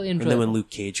good. It's really And enjoyable. then when Luke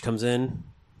Cage comes in,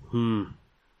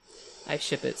 I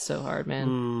ship it so hard, man.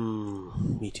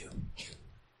 me too.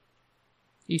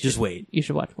 You Just should, wait. You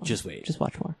should watch more. Just wait. Just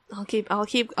watch more. I'll keep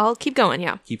going,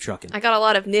 yeah. Keep trucking. I got a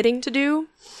lot of knitting to do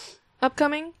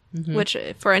upcoming, which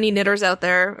for any knitters out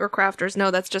there or crafters, no,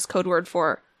 that's just code word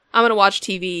for I'm going to watch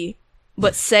TV,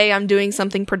 but say I'm doing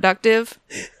something productive.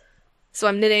 So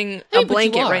I'm knitting Hey, but a you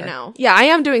blanket are. right now. Yeah, I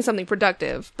am doing something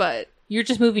productive, but You're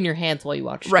just moving your hands while you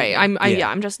watch. right, TV.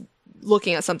 I'm just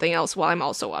looking at something else while I'm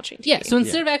also watching TV. Yeah. So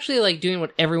instead of actually like doing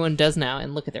what everyone does now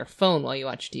and look at their phone while you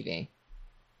watch TV,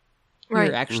 Right.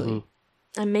 you're actually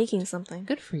I'm making something.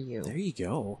 good for you. There you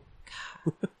go.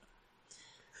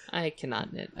 I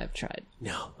cannot knit. I've tried.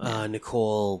 No,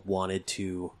 Nicole wanted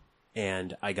to,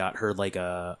 and I got her like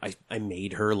I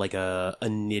made her like a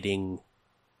knitting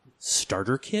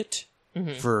starter kit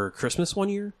for Christmas one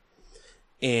year,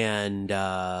 and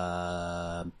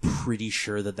pretty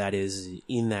sure that is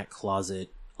in that closet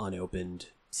unopened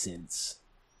since.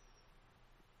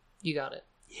 You got it.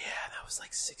 Yeah, that was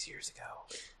like 6 years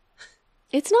ago.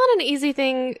 It's not an easy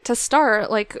thing to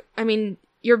start. Like, I mean,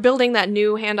 you're building that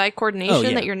new hand-eye coordination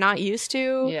yeah. that you're not used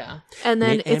to. Yeah. And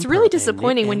then Knit it's and really purl,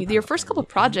 disappointing knit when and your purl, first couple knit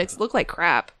and projects purl. look like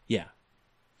crap. Yeah.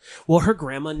 Well, her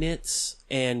grandma knits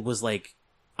and was like,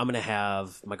 I'm going to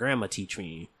have my grandma teach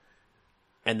me.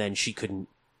 And then she couldn't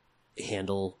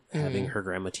handle having her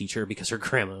grandma teach her because her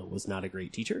grandma was not a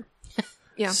great teacher.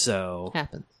 Yeah. So,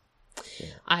 Happens.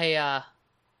 My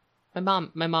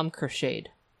mom crocheted.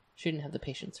 She didn't have the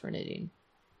patience for knitting,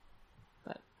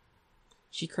 but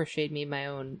she crocheted me my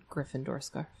own Gryffindor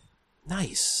scarf.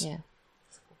 nice. Yeah.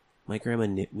 My grandma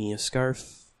knit me a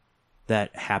scarf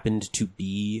that happened to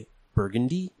be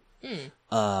burgundy.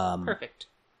 Perfect.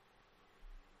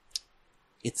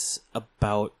 It's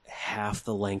about half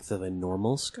the length of a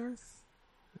normal scarf.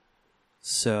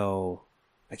 So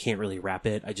I can't really wrap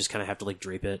it. I just kind of have to like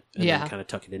drape it and Yeah. then kind of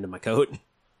tuck it into my coat.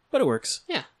 But it works.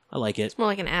 Yeah. I like it. More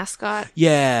like an ascot.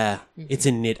 Yeah. It's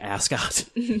a knit ascot.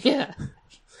 Yeah.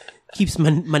 Keeps my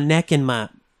neck and my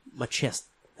chest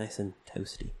nice and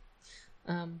toasty.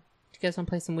 Do you guys want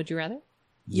to play some Would You Rather?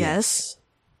 Yes.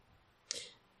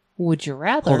 Would you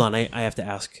rather? Hold on, I have to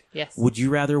ask. Yes. Would you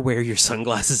rather wear your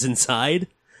sunglasses inside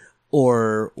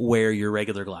or wear your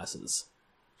regular glasses?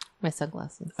 My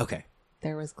sunglasses. Okay.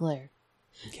 There was glare.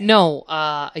 No,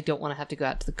 I don't want to have to go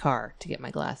out to the car to get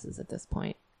my glasses at this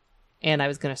point. And I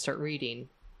was going to start reading,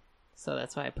 so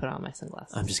that's why I put on my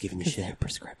sunglasses. I'm just giving you 'Cause shit. they're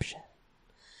prescription.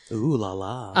 Ooh la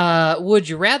la. Would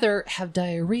you rather have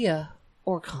diarrhea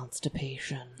or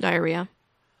constipation? Diarrhea.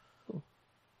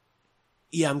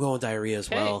 Yeah, I'm going with diarrhea as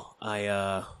Okay. well.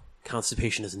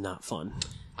 Constipation is not fun.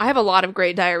 I have a lot of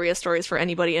great diarrhea stories for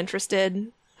anybody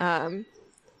interested.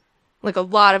 Like a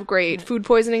lot of great food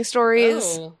poisoning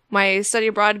stories. Oh. My study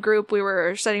abroad group, we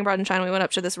were studying abroad in China. We went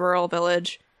up to this rural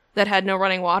village that had no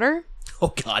running water.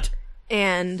 Oh God.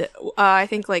 And I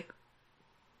think like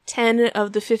 10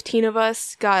 of the 15 of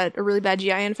us got a really bad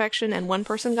GI infection, and one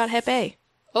person got Hep A.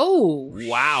 Oh,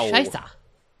 Wow. Scheisse.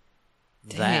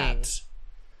 Dang.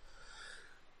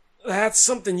 That's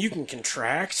something you can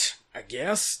contract, I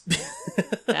guess.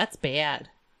 That's bad.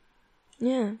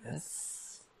 Yeah.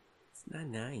 It's not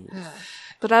nice.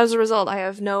 But as a result, I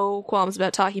have no qualms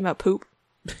about talking about poop,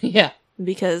 Yeah.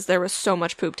 because there was so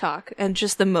much poop talk, and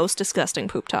just the most disgusting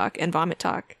poop talk and vomit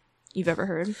talk you've ever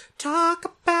heard. Talk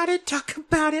about it, talk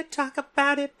about it, talk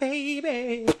about it,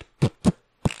 baby.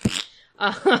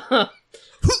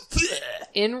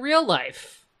 In real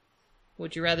life,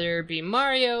 would you rather be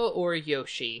Mario or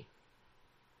Yoshi?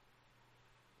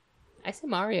 I say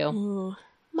Mario. Ooh.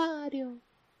 Mario.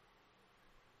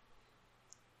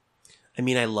 I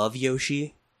mean, I love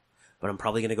Yoshi, but I'm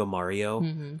probably going to go Mario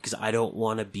because I don't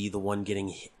want to be the one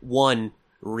getting, one,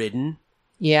 ridden,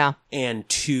 Yeah. and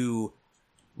two,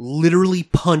 literally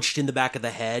punched in the back of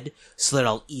the head so that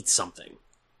I'll eat something.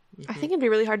 I think it'd be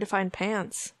really hard to find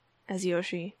pants as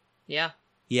Yoshi. Yeah.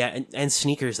 Yeah, and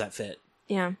sneakers that fit.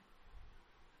 Yeah.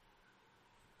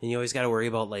 And you always got to worry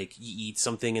about, like, you eat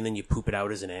something and then you poop it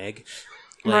out as an egg.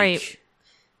 Like, Right.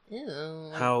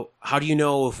 Ew. How do you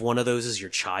know if one of those is your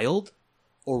child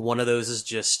or one of those is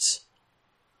just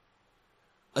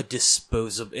a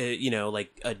disposable, like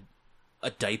a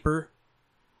diaper?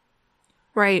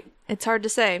 Right. It's hard to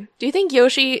say. Do you think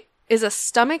Yoshi is a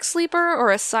stomach sleeper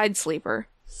or a side sleeper?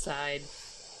 Side.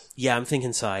 Yeah, I'm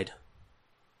thinking side.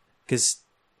 Because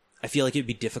I feel like it'd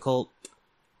be difficult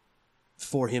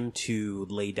for him to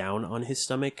lay down on his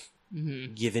stomach,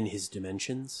 given his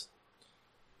dimensions.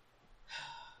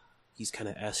 He's kind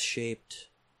of S-shaped.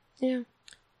 Yeah.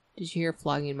 Did you hear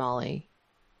Flogging Molly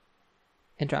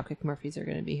and Dropkick Murphys are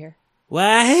going to be here?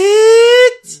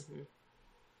 What?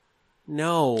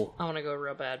 No. I want to go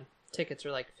real bad. Tickets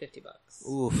are like $50.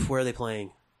 Oof, where are they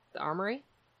playing? The Armory?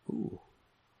 Ooh.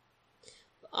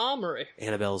 The Armory.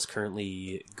 Annabelle's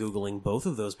currently Googling both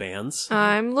of those bands.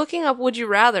 I'm looking up Would You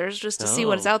Rathers just to see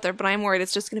what's out there, but I'm worried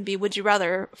it's just going to be Would you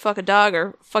rather fuck a dog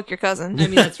or fuck your cousin? I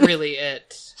mean, that's really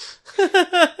it.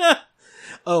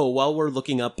 Oh, while we're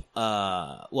looking up,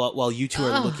 while you two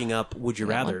are looking up Would You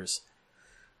Rathers,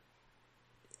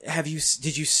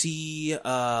 did you see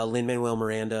Lin-Manuel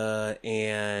Miranda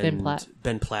and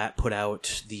Ben Platt put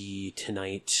out the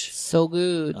Tonight? So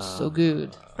good. So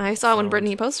good. I saw when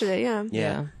Brittany posted it, yeah.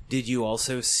 Yeah. Did you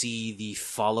also see the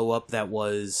follow-up that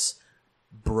was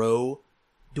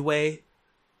Broadway?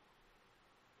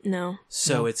 No.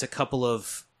 So it's a couple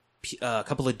of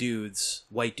dudes,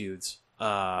 white dudes,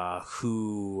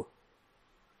 who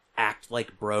act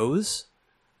like bros,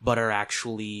 but are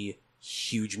actually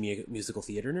huge musical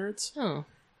theater nerds. Oh.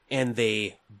 And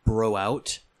they bro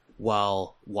out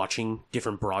while watching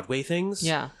different Broadway things.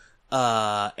 Yeah.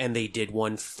 And they did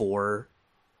one for...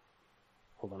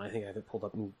 Hold on, I think I have it pulled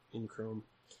up in Chrome.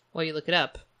 While you look it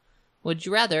up, would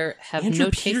you rather have Andrew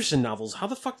no Peterson novels. How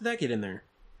the fuck did that get in there?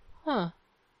 Huh.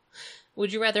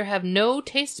 Would you rather have no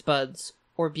taste buds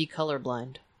or be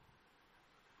colorblind?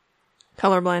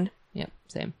 Colorblind. Yep,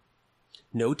 same.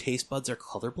 No taste buds are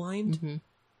colorblind? Mm-hmm.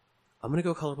 I'm gonna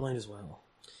go colorblind as well.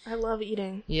 I love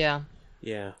eating. Yeah.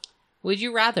 Yeah. Would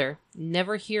you rather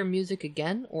never hear music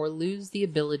again or lose the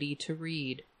ability to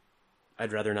read?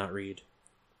 I'd rather not read.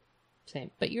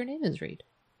 Same. But your name is Reed.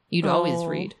 You'd always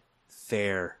read.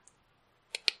 Fair.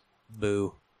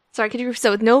 Boo. Sorry, could you...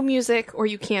 So no music or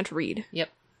you can't read. Yep.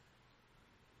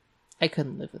 I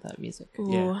couldn't live without music.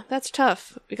 Ooh, Yeah. that's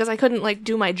tough. Because I couldn't,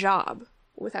 do my job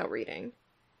without reading.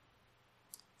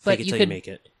 But Fake it you till could- you make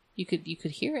it. You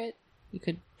could hear it. You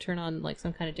could turn on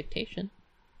some kind of dictation.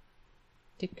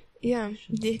 Yeah,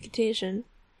 dictation.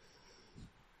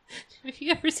 Have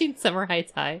you ever seen Summer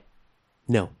Heights High?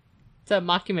 No. It's a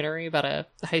mockumentary about a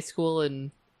high school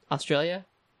in Australia.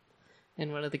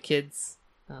 And one of the kids,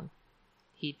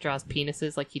 he draws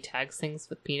penises, he tags things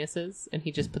with penises, and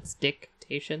he just puts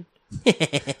dictation.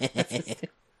 That's his thing.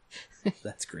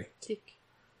 That's great. Dick.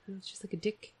 It's just like a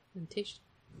dictation.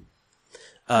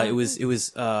 It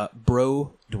was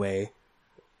Broadway,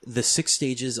 the 6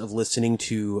 stages of listening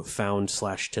to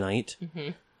Found/Tonight.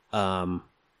 Mm-hmm.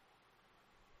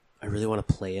 I really want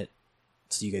to play it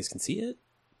so you guys can see it.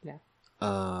 Yeah.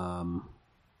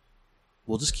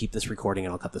 We'll just keep this recording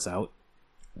and I'll cut this out.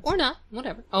 Or not.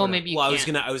 Whatever. Oh, maybe you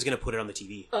can't. I was gonna put it on the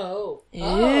TV. Oh. Ew.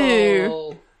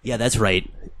 Oh. Yeah, that's right.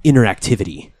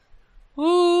 Interactivity.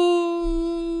 What?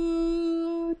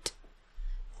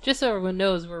 Just so everyone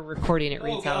knows, we're recording at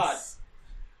Reed's God. house.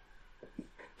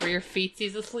 Were your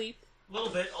feetsies asleep? A little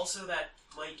bit. Also, that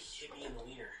mic hit me in the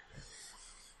wiener.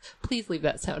 Please leave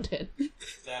that sound in.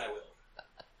 That I will.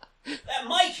 That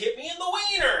mic hit me in the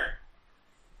wiener!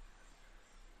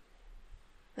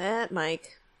 That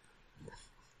Mike.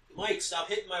 Mike, stop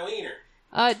hitting my wiener.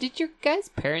 Did your guys'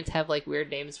 parents have like weird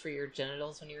names for your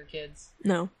genitals when you were kids?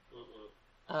 No.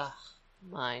 Ugh,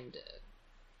 mine did.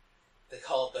 They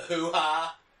call it the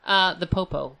hoo-ha. The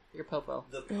popo. Your popo.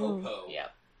 The popo.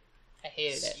 Yep. I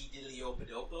hated it.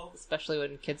 Ski-diddly-opa-dopo. Especially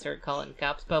when kids started calling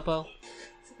cops popo.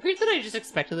 It's weird that I just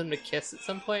expected them to kiss at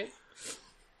some point.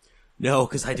 No,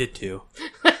 because I did too.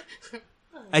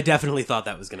 I definitely thought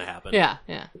that was going to happen. Yeah.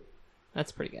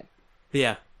 That's pretty good. But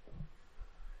yeah.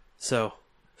 So,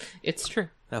 It's true.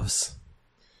 that was...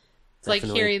 It's like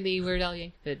hearing the Weird Al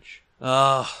Yankovic.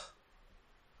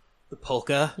 the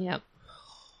polka. Yep.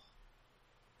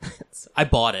 I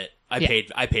bought it. I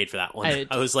Yeah. paid for that one. I did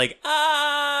I was like,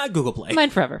 Google Play. Mine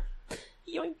forever.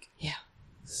 Yoink. Yeah.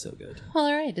 So good. Well,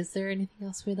 all right. Is there anything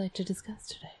else we'd like to discuss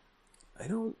today? I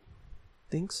don't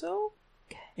think so.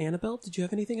 Annabelle, did you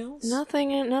have anything else?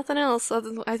 Nothing else.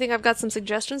 I think I've got some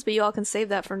suggestions, but you all can save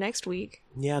that for next week.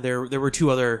 Yeah, there were two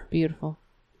other Beautiful.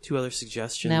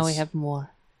 suggestions. Now we have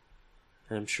more.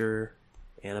 And I'm sure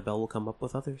Annabelle will come up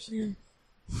with others. Yeah.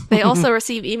 They also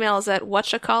receive emails at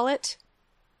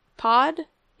whatchacallitpod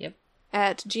Yep.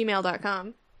 at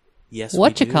gmail.com. Yes,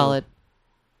 What we you do. call it?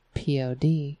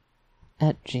 pod@gmail.com.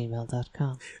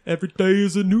 Every day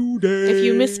is a new day. If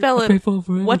you misspell it,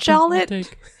 whatchallit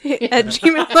It at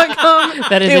gmail.com,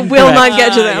 That is it will incorrect. not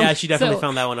get to them. Yeah, she definitely So,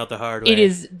 found that one out the hard way.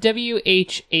 is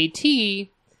WHAT.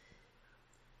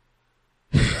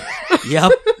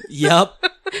 Yep.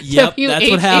 That's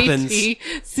what happens.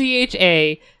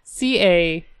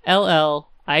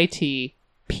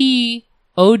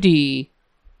 WHATCHALLITPOD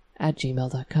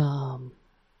 @gmail.com.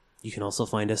 You can also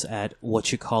find us at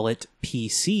What You Call It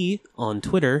PC on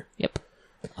Twitter, Yep.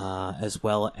 as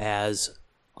well as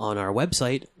on our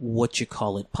website,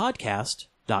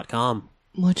 whatyoucallitpodcast.com.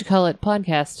 What you call it?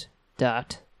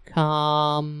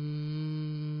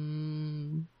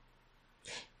 Podcast.com.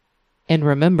 And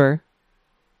remember,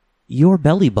 Your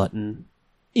belly button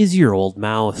is your old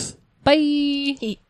mouth. bye. Eat.